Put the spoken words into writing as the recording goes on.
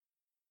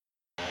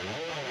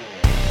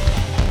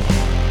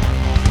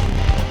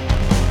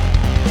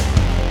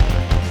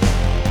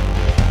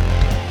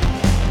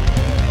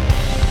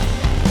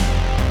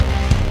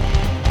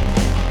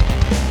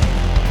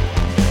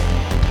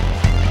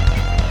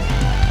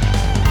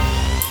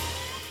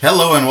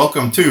Hello and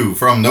welcome to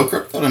From No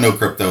Crypto to No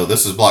Crypto.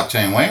 This is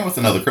Blockchain Wayne with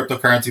another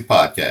cryptocurrency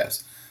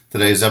podcast.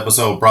 Today's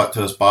episode brought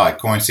to us by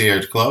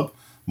Concierge Club,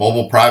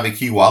 mobile private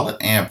key wallet,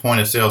 and point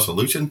of sale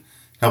solution,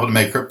 helping to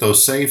make crypto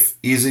safe,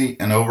 easy,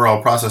 and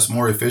overall process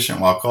more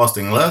efficient while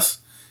costing less,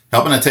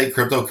 helping to take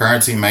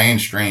cryptocurrency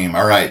mainstream.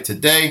 All right,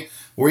 today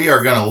we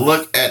are going to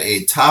look at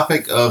a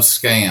topic of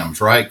scams,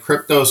 right?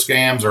 Crypto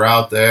scams are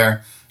out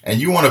there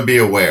and you want to be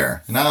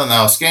aware.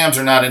 Now, scams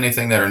are not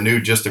anything that are new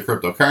just to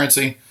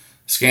cryptocurrency.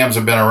 Scams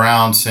have been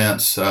around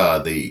since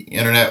the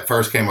internet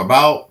first came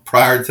about.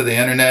 Prior to the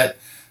internet,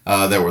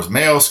 there was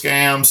mail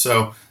scams.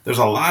 So there's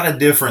a lot of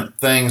different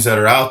things that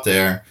are out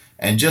there.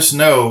 And just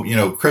know,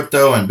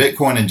 crypto and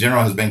Bitcoin in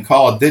general has been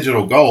called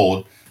digital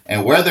gold.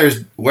 And where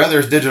there's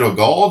digital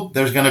gold,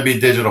 there's going to be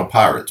digital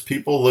pirates.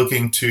 People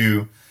looking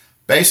to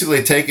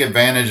basically take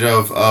advantage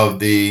of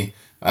the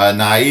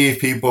naive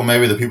people,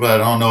 maybe the people that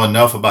don't know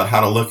enough about how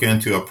to look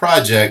into a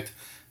project.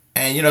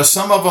 And,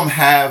 some of them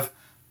have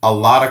a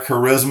lot of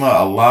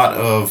charisma, a lot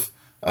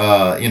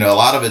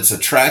of it's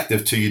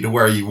attractive to you to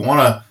where you want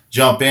to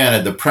jump in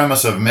at the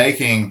premise of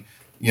making,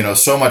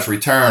 so much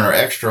return or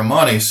extra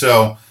money.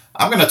 So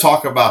I'm going to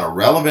talk about a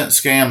relevant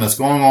scam that's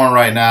going on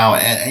right now.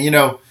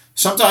 And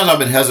sometimes I've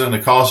been hesitant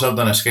to call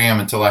something a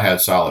scam until I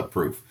had solid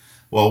proof.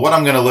 Well, what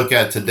I'm going to look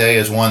at today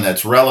is one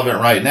that's relevant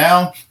right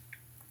now,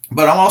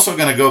 but I'm also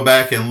going to go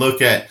back and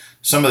look at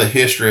some of the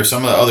history of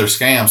some of the other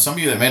scams. Some of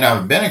you that may not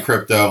have been in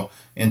crypto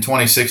in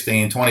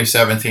 2016,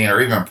 2017,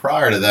 or even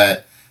prior to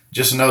that,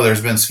 just know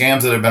there's been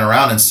scams that have been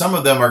around, and some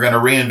of them are going to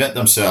reinvent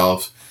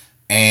themselves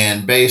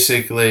and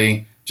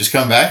basically just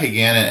come back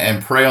again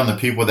and prey on the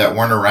people that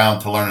weren't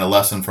around to learn a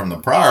lesson from the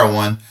prior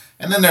one.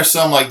 And then there's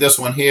some like this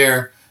one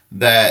here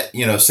that,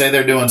 say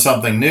they're doing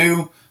something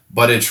new,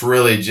 but it's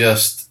really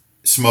just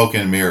smoke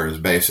and mirrors,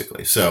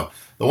 basically. So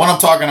the one I'm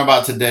talking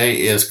about today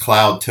is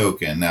Cloud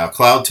Token. Now,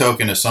 Cloud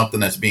Token is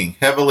something that's being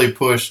heavily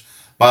pushed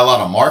by a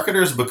lot of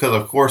marketers because,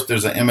 of course,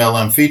 there's an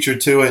MLM feature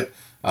to it.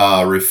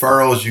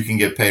 Referrals, you can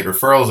get paid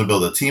referrals to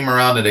build a team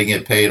around it. They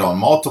get paid on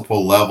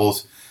multiple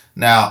levels.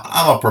 Now,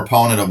 I'm a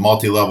proponent of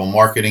multi-level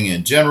marketing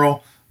in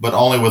general, but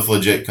only with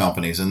legit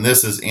companies. And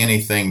this is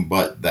anything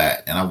but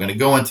that. And I'm going to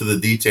go into the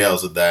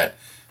details of that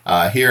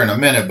here in a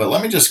minute. But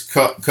let me just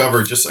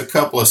cover just a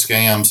couple of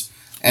scams.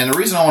 And the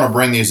reason I want to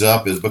bring these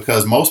up is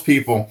because most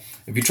people,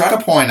 if you try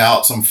to point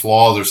out some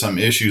flaws or some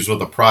issues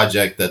with a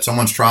project that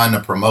someone's trying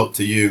to promote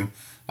to you,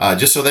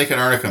 just so they can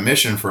earn a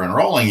commission for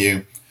enrolling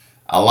you,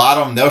 a lot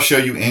of them, they'll show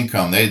you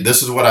income.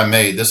 This is what I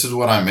made. This is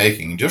what I'm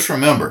making. Just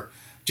remember,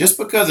 just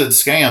because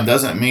it's scam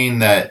doesn't mean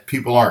that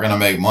people aren't going to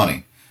make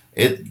money.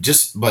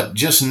 But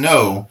just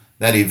know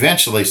that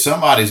eventually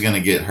somebody's going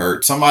to get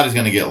hurt. Somebody's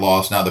going to get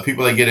lost. Now, the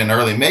people that get in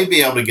early may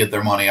be able to get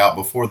their money out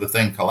before the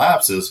thing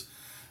collapses.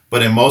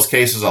 But in most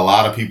cases, a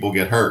lot of people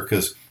get hurt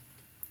because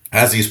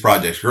as these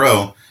projects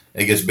grow,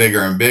 it gets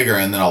bigger and bigger,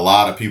 and then a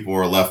lot of people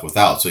are left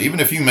without. So even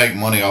if you make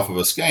money off of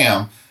a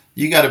scam,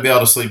 you got to be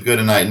able to sleep good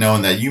at night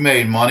knowing that you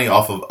made money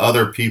off of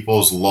other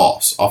people's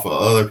loss, off of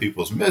other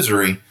people's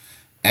misery.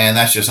 And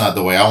that's just not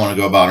the way I want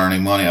to go about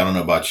earning money. I don't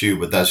know about you,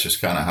 but that's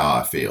just kind of how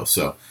I feel.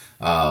 So,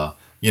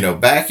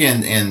 back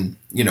in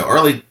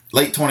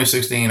late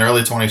 2016,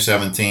 early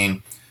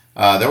 2017,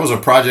 there was a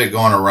project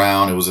going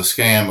around. It was a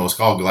scam. It was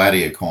called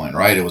Gladiacoin,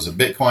 right? It was a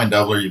Bitcoin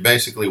doubler. You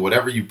basically,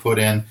 whatever you put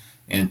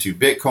into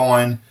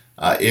Bitcoin,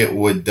 it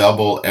would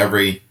double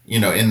every,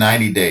 in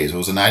 90 days. It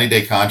was a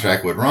 90-day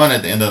contract would run.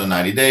 At the end of the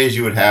 90 days,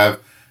 you would have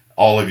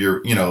all of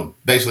your,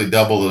 basically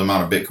double the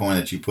amount of Bitcoin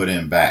that you put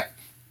in back.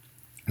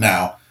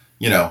 Now,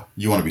 you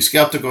want to be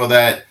skeptical of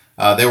that.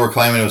 They were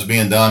claiming it was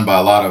being done by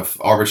a lot of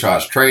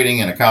arbitrage trading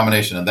and a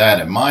combination of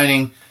that and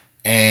mining.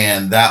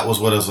 And that was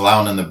what was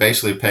allowing them to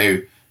basically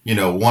pay,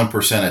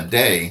 1% a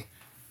day,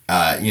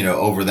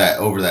 over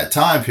that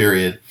time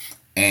period.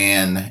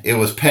 And it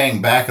was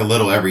paying back a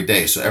little every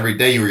day. So every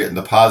day you were getting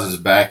deposits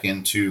back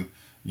into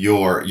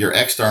your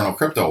external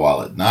crypto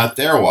wallet, not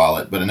their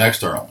wallet, but an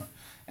external one.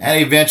 And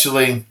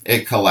eventually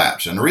it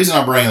collapsed. And the reason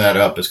I'm bringing that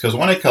up is because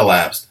when it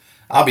collapsed,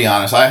 I'll be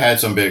honest, I had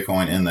some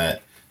Bitcoin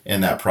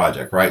in that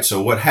project, right?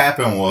 So what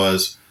happened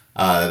was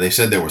they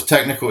said there was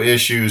technical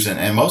issues,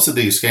 and most of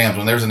these scams,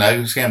 when there's an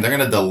exit scam, they're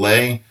going to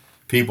delay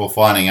people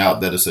finding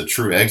out that it's a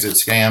true exit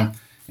scam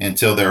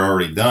until they're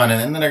already done,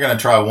 and then they're going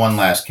to try one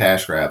last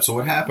cash grab. So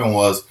what happened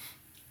was,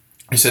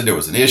 they said there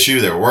was an issue,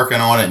 they were working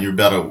on it, and you're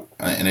about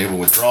to enable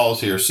withdrawals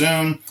here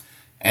soon,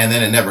 and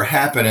then it never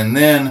happened. And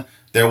then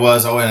there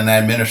was an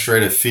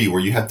administrative fee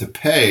where you had to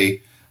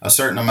pay a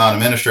certain amount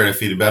of administrative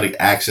fee to be able to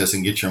access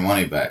and get your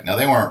money back. Now,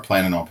 they weren't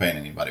planning on paying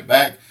anybody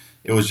back.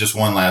 It was just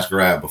one last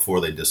grab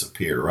before they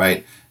disappeared,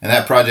 right? And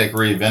that project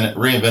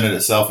reinvented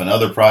itself in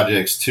other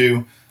projects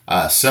too,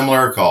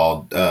 similar,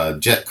 called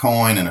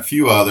Jetcoin and a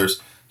few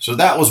others. So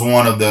that was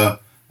one of the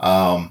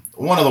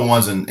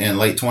ones in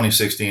late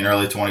 2016,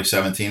 early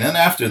 2017. And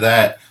after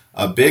that,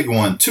 a big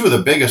one, two of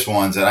the biggest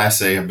ones that I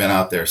say have been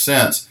out there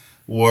since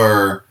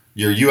were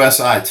your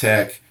USI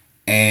Tech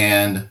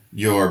and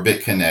your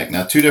BitConnect.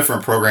 Now, two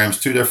different programs,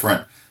 two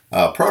different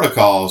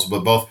protocols,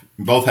 but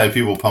both had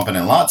people pumping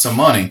in lots of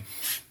money.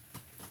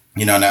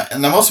 Now,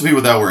 and most of the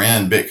people that were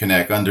in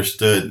BitConnect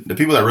understood, the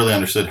people that really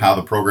understood how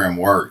the program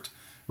worked,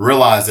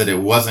 realized that it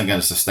wasn't going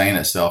to sustain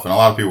itself. And a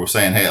lot of people were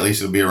saying, hey, at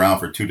least it'll be around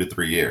for 2 to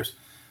 3 years.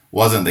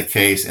 Wasn't the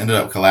case, ended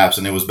up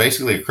collapsing. It was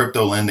basically a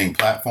crypto lending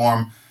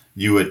platform.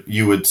 You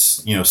would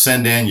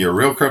send in your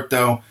real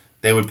crypto.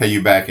 They would pay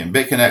you back in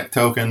BitConnect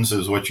tokens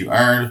is what you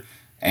earned.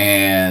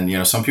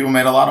 And, some people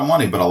made a lot of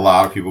money, but a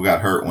lot of people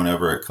got hurt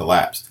whenever it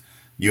collapsed.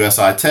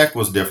 USI Tech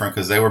was different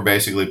because they were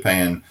basically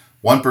paying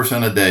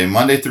 1% a day,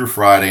 Monday through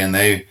Friday. And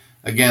they,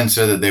 again,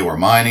 said that they were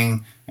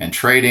mining and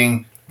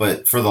trading.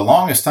 But for the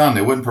longest time,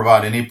 they wouldn't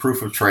provide any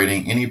proof of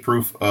trading, any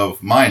proof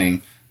of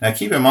mining. Now,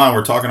 keep in mind,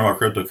 we're talking about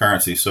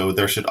cryptocurrency. So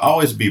there should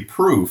always be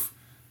proof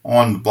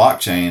on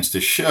blockchains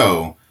to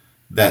show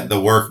that the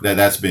work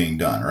that's being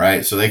done,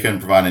 right? So they couldn't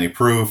provide any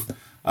proof.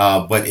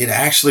 But it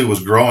actually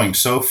was growing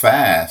so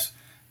fast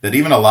that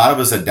even a lot of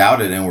us had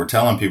doubted and were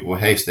telling people,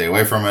 hey, stay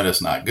away from it.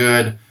 It's not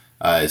good.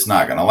 It's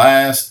not going to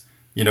last.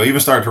 Even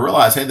started to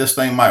realize, hey, this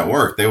thing might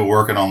work. They were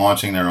working on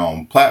launching their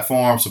own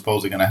platform,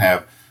 supposedly going to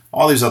have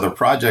all these other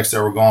projects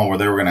that were going where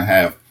they were going to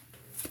have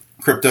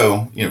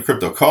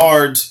crypto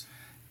cards,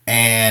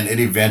 and it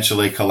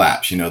eventually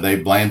collapsed. They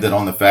blamed it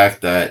on the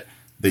fact that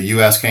the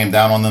U.S. came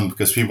down on them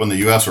because people in the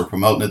U.S. were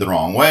promoting it the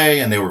wrong way,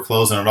 and they were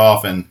closing it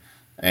off and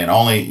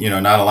only,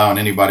 not allowing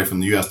anybody from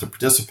the U.S. to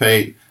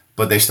participate,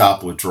 but they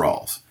stopped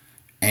withdrawals.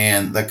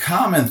 And the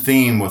common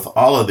theme with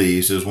all of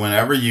these is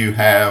whenever you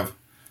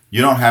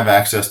don't have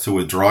access to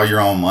withdraw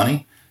your own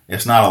money,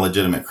 it's not a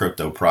legitimate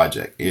crypto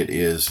project. It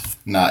is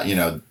not,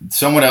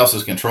 someone else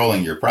is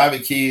controlling your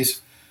private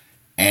keys,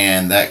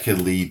 and that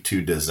could lead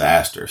to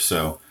disaster.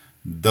 So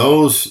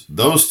those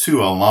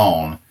two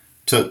alone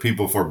took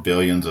people for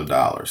billions of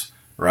dollars,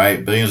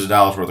 right? Billions of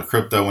dollars worth of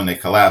crypto when they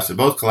collapsed. They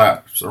both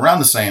collapsed around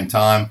the same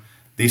time,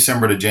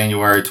 December to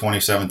January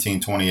 2017,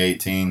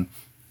 2018.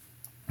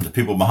 The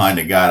people behind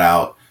it got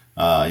out,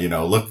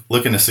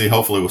 looking to see,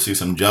 hopefully we'll see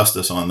some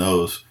justice on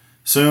those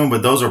soon,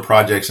 but those are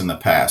projects in the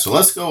past. So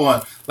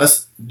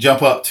let's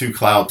jump up to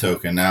Cloud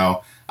Token.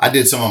 Now, I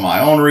did some of my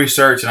own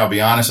research, and I'll be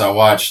honest, I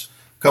watched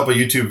a couple of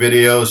YouTube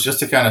videos just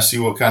to kind of see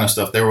what kind of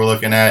stuff they were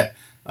looking at,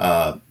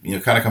 kind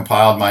of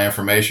compiled my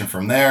information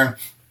from there.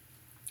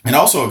 And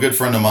also a good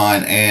friend of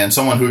mine and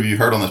someone who you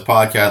heard on this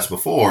podcast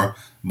before,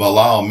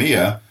 Bilal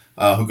Mia,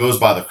 who goes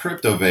by the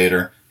Crypto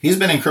Vader. He's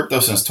been in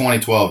crypto since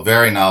 2012,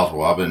 very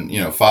knowledgeable. I've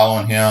been,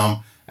 following him,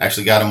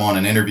 actually got him on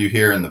an interview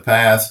here in the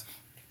past.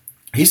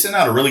 He sent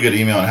out a really good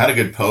email and had a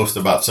good post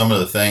about some of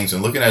the things,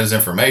 and looking at his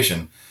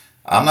information,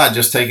 I'm not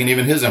just taking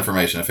even his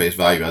information at face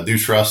value. I do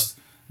trust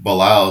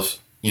Bilal's,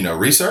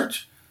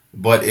 research,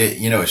 but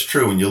it's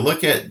true. When you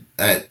look at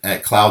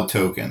Cloud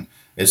Token,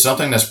 it's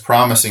something that's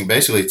promising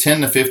basically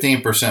 10 to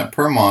 15%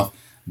 per month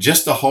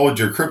just to hold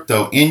your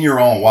crypto in your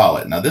own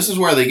wallet. Now, this is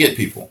where they get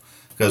people,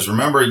 because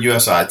remember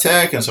USI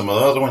Tech and some of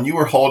the other one, you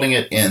were holding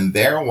it in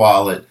their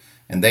wallet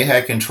and they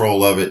had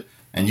control of it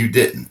and you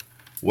didn't.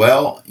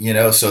 Well,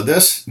 so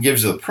this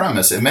gives you the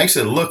premise. It makes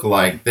it look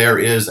like there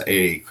is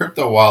a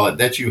crypto wallet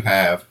that you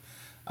have,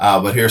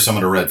 but here's some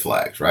of the red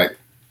flags, right?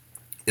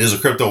 It is a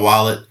crypto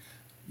wallet.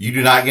 You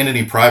do not get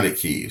any private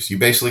keys. You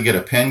basically get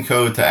a PIN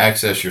code to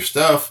access your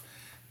stuff,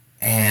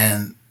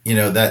 and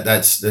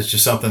that's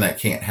just something that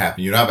can't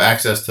happen. You don't have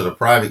access to the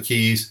private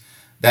keys.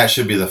 That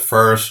should be the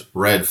first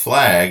red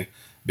flag,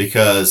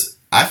 because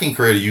I can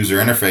create a user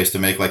interface to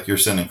make like you're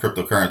sending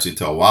cryptocurrency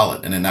to a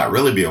wallet and it not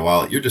really be a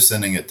wallet. You're just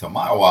sending it to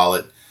my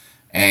wallet,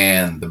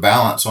 and the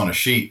balance on a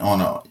sheet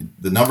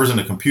the numbers in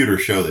the computer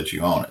show that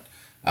you own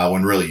it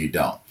when really you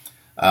don't.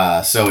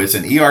 So it's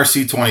an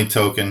ERC20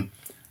 token.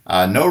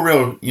 No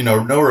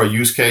real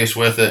use case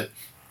with it.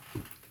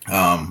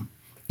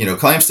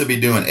 Claims to be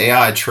doing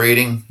AI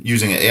trading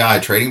using an AI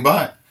trading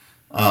bot,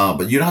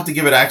 but you don't have to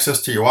give it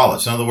access to your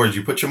wallet. So in other words,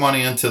 you put your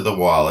money into the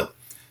wallet,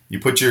 you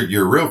put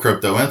your real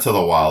crypto into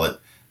the wallet,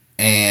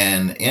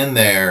 and in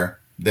their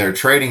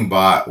trading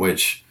bot,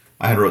 which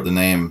I had wrote the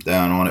name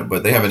down on it,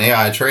 but they have an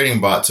AI trading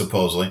bot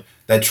supposedly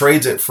that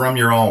trades it from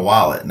your own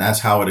wallet, and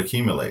that's how it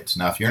accumulates.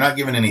 Now, if you're not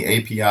given any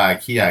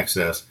API key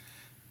access,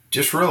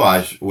 just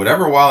realize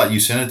whatever wallet you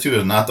send it to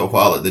is not the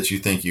wallet that you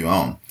think you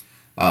own.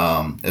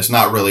 It's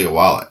not really a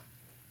wallet.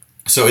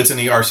 So it's an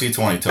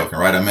ERC20 token,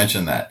 right? I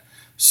mentioned that.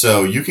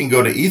 So you can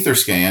go to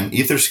Etherscan,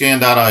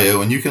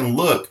 etherscan.io, and you can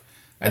look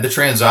at the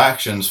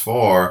transactions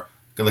for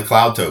the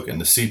Cloud Token,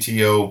 the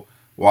CTO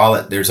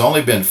wallet. There's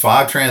only been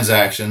 5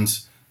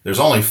 transactions. There's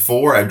only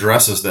 4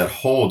 addresses that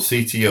hold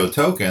CTO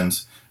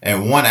tokens,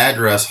 and 1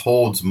 address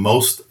holds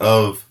most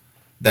of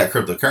that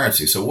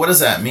cryptocurrency. So what does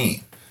that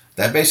mean?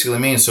 That basically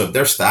means, so if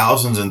there's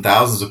thousands and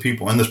thousands of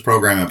people in this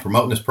program and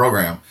promoting this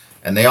program,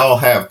 and they all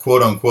have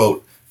quote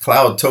unquote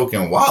Cloud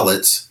Token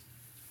wallets,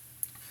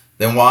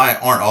 then why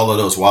aren't all of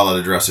those wallet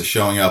addresses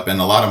showing up and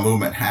a lot of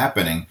movement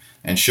happening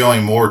and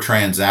showing more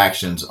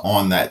transactions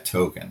on that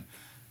token?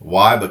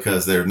 Why?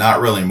 Because they're not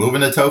really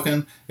moving the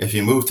token. If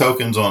you move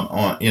tokens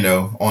on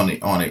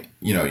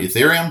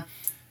Ethereum,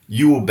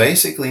 you will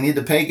basically need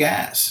to pay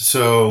gas.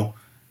 So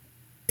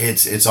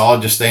it's all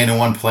just staying in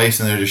one place,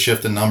 and they're just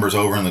shifting numbers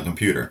over in the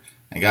computer.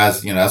 And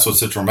guys, that's what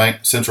central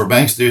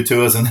banks do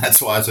to us, and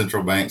that's why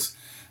central banks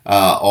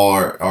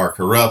are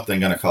corrupt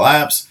and going to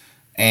collapse.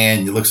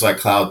 And it looks like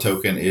Cloud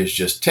Token is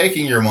just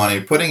taking your money,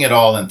 putting it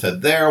all into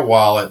their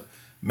wallet,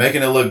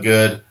 making it look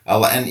good.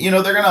 And they're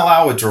going to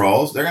allow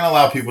withdrawals. They're going to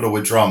allow people to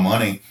withdraw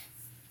money.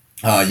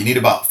 You need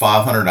about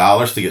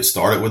 $500 to get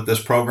started with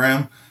this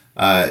program,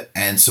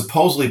 and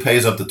supposedly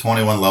pays up to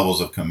 21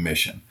 levels of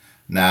commission.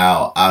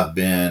 Now, I've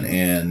been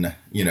in,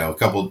 a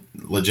couple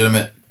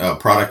legitimate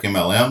product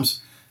MLMs,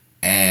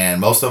 and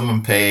most of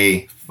them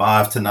pay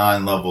 5 to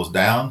 9 levels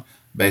down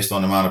based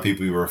on the amount of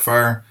people you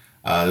refer.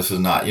 This is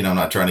not, I'm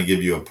not trying to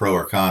give you a pro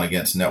or con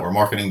against network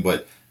marketing,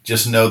 but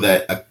just know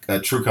that a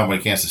true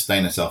company can't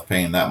sustain itself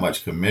paying that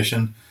much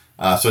commission.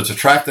 So it's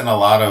attracting a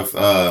lot of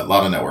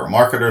network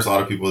marketers, a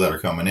lot of people that are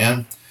coming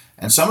in.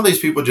 And some of these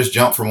people just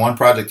jump from one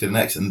project to the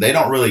next, and they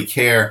don't really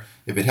care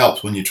if it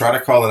helps. When you try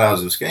to call it out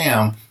as a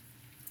scam,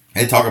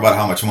 they talk about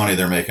how much money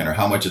they're making or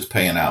how much it's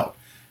paying out.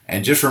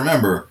 And just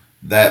remember,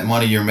 that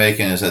money you're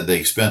making is at the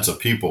expense of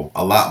people,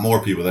 a lot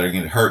more people that are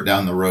going to hurt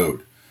down the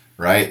road,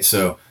 right?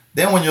 So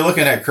then when you're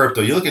looking at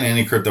crypto, you look at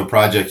any crypto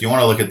project, you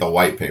want to look at the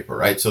white paper,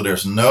 right? So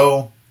there's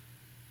no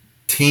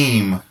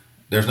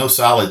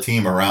solid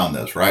team around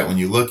this, right? When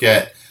you look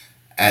at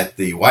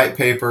the white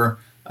paper,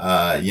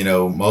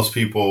 most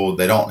people,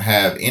 they don't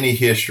have any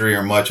history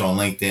or much on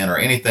LinkedIn or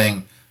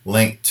anything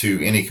linked to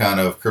any kind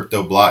of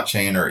crypto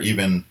blockchain or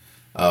even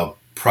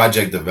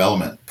project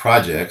development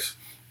projects.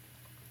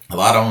 A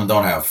lot of them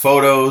don't have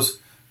photos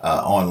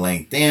on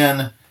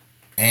LinkedIn,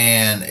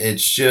 and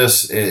it's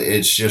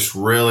just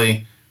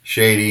really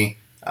shady.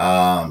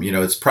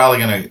 It's probably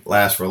going to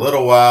last for a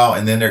little while,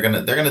 and then they're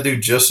gonna do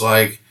just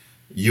like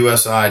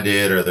USI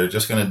did, or they're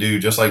just going to do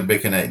just like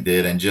BitConnect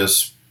did, and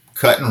just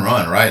cut and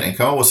run, right? And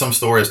come up with some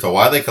story as to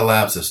why they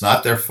collapsed. It's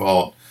not their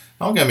fault.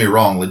 Don't get me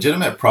wrong.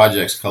 Legitimate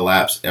projects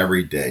collapse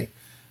every day,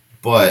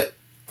 but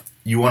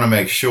you want to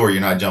make sure you're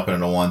not jumping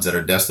into ones that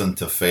are destined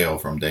to fail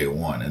from day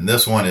one. And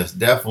this one is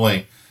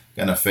definitely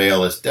going to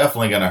fail. It's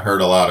definitely going to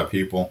hurt a lot of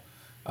people.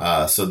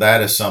 So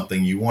that is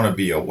something you want to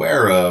be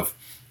aware of,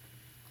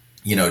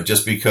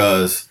 just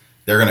because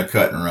they're going to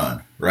cut and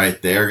run, right?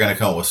 They're going to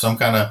come up with some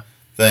kind of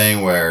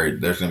thing where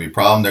there's going to be a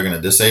problem. They're going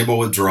to disable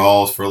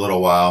withdrawals for a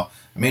little while.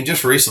 I mean,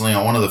 just recently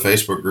on one of the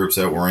Facebook groups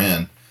that we're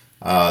in,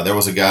 there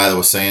was a guy that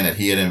was saying that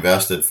he had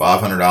invested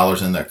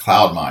 $500 in the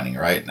cloud mining.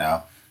 Right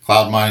now,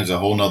 cloud mining is a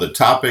whole nother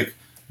topic.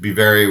 Be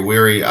very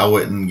wary. I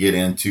wouldn't get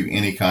into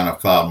any kind of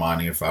cloud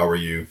mining if I were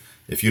you.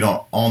 If you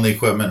don't own the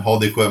equipment,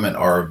 hold the equipment,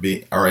 or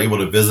are able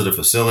to visit a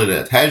facility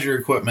that has your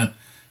equipment,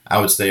 I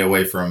would stay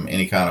away from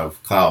any kind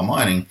of cloud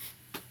mining.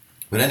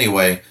 But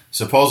anyway,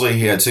 supposedly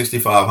he had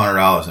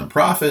 $6,500 in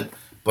profit,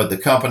 but the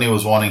company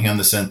was wanting him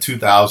to send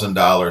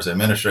 $2,000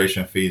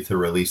 administration fee to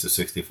release the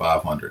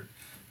 $6,500.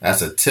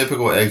 That's a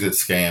typical exit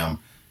scam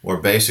where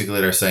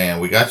basically they're saying,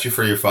 we got you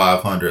for your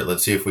 $500.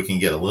 Let's see if we can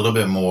get a little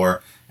bit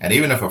more. And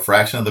even if a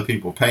fraction of the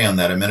people pay on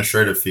that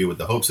administrative fee with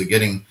the hopes of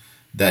getting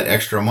that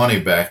extra money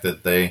back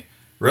that they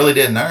really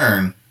didn't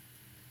earn,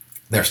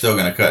 they're still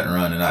going to cut and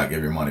run and not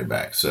give your money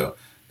back. So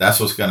that's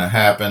what's going to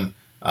happen.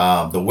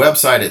 The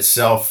website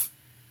itself,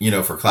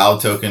 for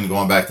Cloud Token,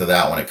 going back to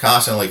that one, it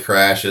constantly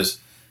crashes.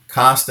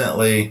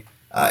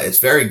 It's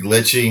very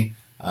glitchy.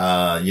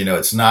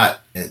 It's not,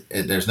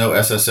 there's no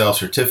SSL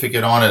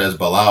certificate on it, as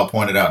Bilal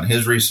pointed out in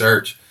his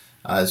research.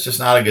 It's just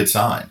not a good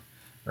sign,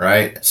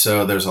 right?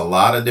 So there's a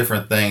lot of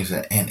different things,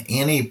 and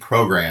any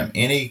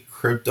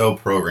crypto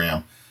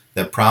program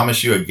that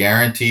promise you a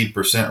guaranteed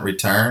 %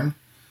 return,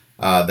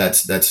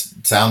 that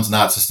sounds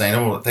not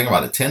sustainable. Think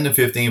about it, 10 to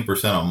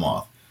 15% a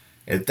month.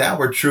 If that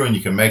were true and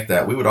you can make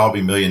that, we would all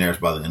be millionaires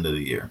by the end of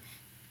the year.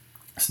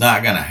 It's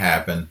not going to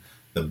happen.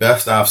 The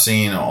best I've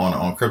seen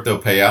on crypto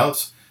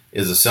payouts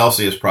is a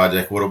Celsius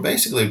project, which will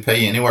basically pay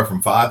you anywhere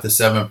from 5 to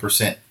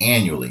 7%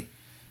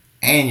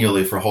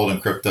 annually for holding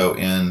crypto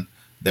in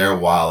their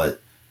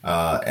wallet.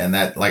 And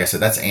that, like I said,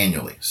 that's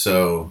annually.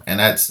 So,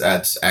 and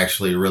that's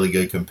actually really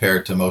good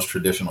compared to most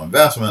traditional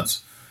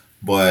investments.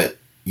 But,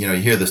 you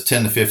hear this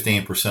 10 to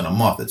 15% a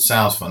month. It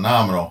sounds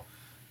phenomenal,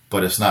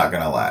 but it's not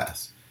going to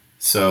last.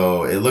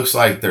 So it looks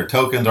like their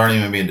tokens aren't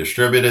even being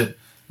distributed.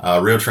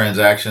 Real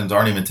transactions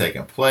aren't even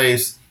taking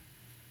place.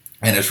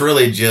 And it's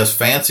really just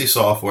fancy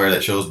software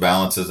that shows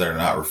balances that are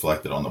not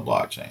reflected on the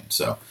blockchain.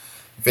 So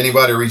if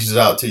anybody reaches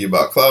out to you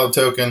about Cloud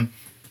Token,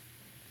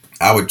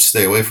 I would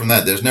stay away from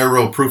that. There's no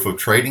real proof of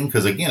trading,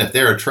 because again, if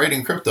they're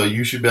trading crypto,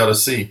 you should be able to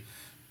see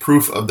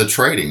proof of the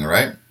trading,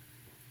 right?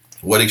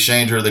 What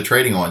exchange are they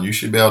trading on? You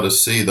should be able to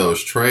see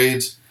those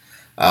trades.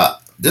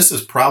 This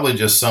is probably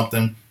just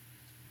something,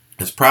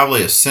 it's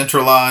probably a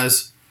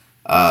centralized,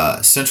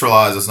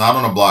 it's not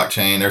on a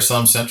blockchain. There's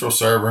some central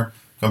server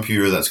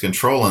computer that's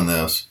controlling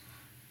this.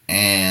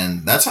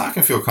 And that's how I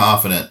can feel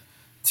confident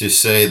to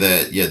say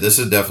that, yeah, this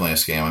is definitely a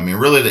scam. I mean,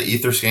 really, the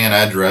Etherscan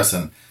address,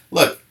 and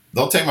look,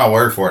 don't take my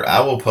word for it. I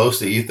will post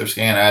the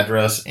Etherscan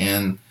address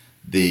in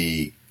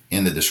the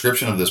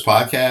description of this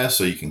podcast,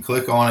 so you can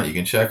click on it, you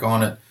can check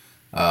on it.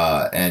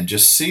 and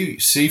just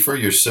see for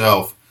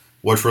yourself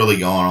what's really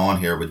going on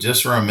here. But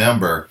just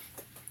remember,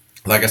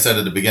 like I said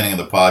at the beginning of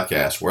the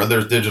podcast, where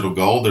there's digital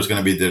gold, there's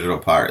going to be digital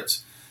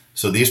pirates.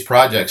 So these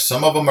projects,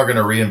 some of them are going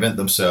to reinvent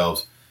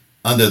themselves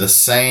under the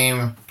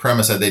same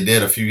premise that they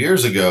did a few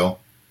years ago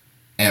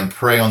and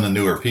prey on the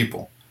newer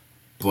people.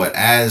 But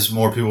as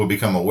more people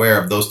become aware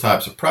of those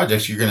types of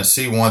projects, you're going to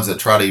see ones that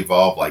try to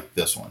evolve like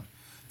this one,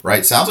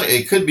 right? Sounds like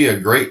it could be a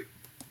great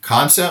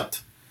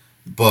concept,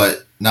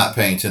 but not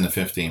paying 10 to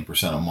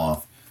 15% a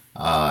month.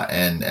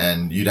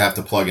 And you'd have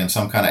to plug in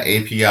some kind of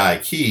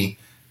API key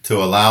to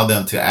allow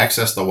them to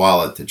access the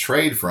wallet to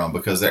trade from,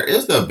 because there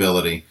is the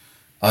ability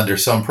under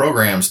some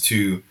programs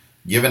to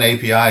give an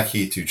API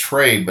key to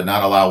trade, but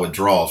not allow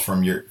withdrawals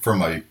from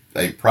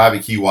a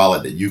private key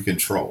wallet that you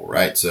control,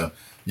 right? So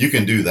you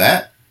can do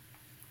that,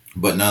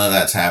 but none of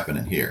that's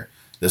happening here.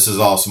 This is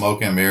all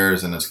smoke and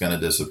mirrors, and it's going to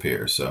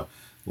disappear. So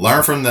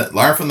learn from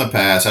the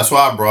past. That's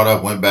why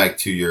I went back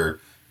to your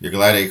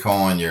Gladiator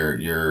Coin,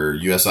 your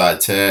USI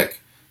Tech,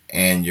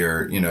 and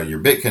your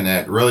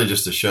BitConnect, really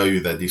just to show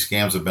you that these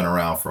scams have been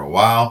around for a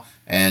while.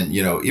 And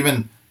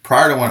even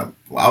prior to when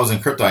I was in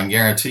crypto, I can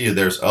guarantee you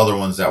there's other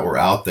ones that were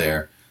out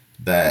there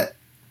that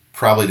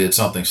probably did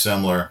something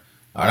similar.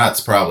 Or not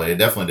probably, they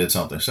definitely did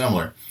something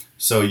similar.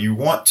 So you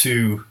want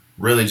to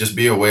really just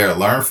be aware,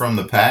 learn from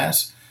the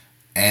past.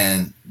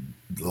 And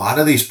a lot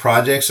of these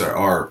projects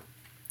they're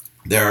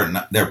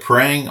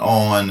preying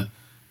on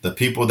the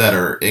people that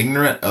are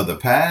ignorant of the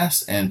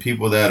past and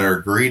people that are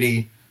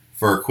greedy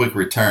for a quick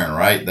return,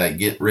 right? That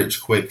get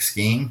rich quick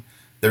scheme.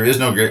 There is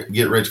no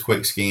get rich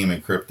quick scheme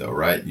in crypto,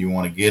 right? You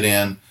want to get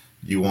in,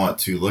 you want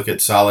to look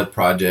at solid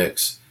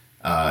projects.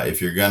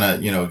 If you're gonna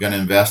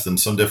invest in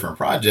some different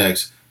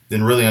projects,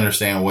 then really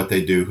understand what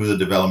they do, who the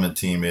development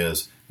team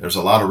is. There's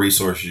a lot of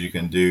resources you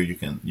can do. You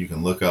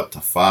can look up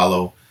to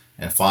follow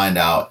and find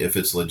out if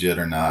it's legit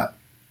or not.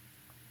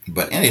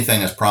 But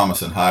anything that's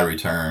promising high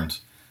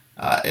returns,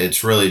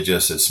 it's really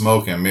it's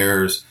smoke and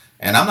mirrors.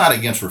 And I'm not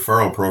against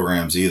referral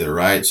programs either,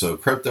 right? So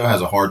crypto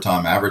has a hard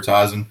time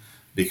advertising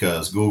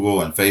because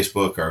Google and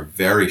Facebook are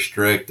very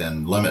strict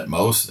and limit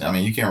most. I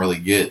mean, you can't really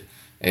get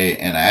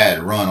an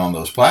ad run on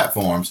those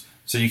platforms.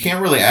 So you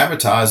can't really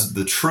advertise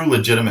the true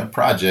legitimate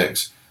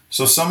projects.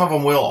 So some of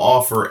them will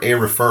offer a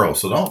referral.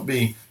 So don't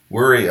be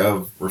wary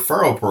of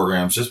referral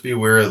programs. Just be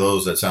wary of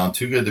those that sound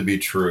too good to be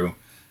true,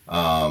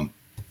 or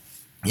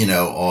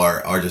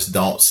just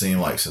don't seem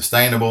like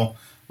sustainable,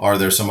 or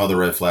there's some other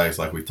red flags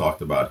like we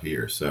talked about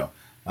here. So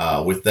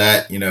with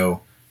that,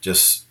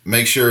 just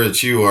make sure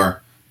that you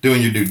are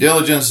doing your due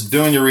diligence,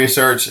 doing your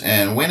research,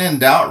 and when in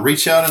doubt,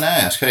 reach out and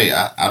ask. Hey,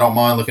 I don't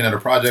mind looking at a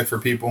project for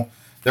people.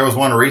 There was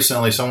one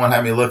recently someone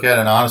had me look at,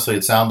 and honestly,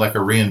 it sounded like a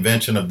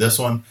reinvention of this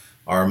one,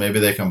 or maybe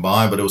they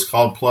combine, but it was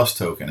called Plus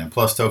Token. And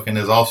Plus Token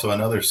is also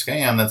another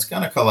scam that's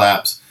going to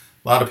collapse.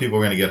 A lot of people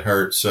are going to get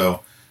hurt.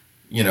 So,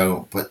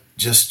 but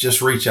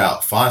just reach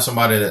out. Find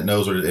somebody that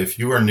knows if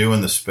you are new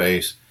in the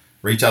space,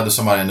 reach out to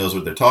somebody that knows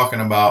what they're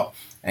talking about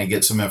and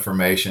get some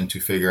information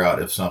to figure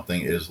out if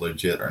something is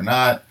legit or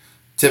not.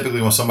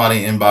 Typically, when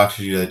somebody inboxes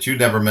you that you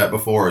never met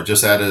before or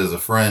just added as a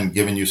friend,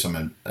 giving you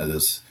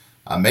this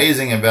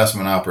amazing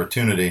investment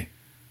opportunity,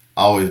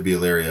 always be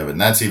leery of it.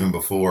 And that's even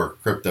before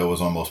crypto was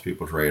on most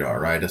people's radar,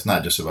 right? It's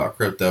not just about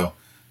crypto.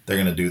 They're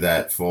going to do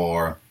that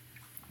for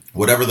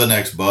whatever the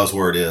next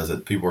buzzword is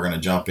that people are going to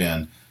jump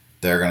in.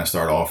 They're going to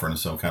start offering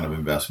some kind of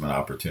investment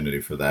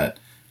opportunity for that,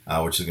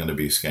 which is going to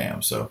be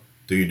scams. So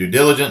do your due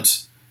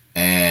diligence.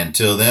 And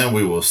until then,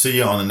 we will see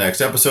you on the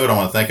next episode. I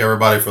want to thank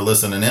everybody for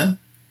listening in.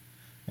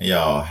 And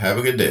y'all have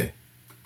a good day.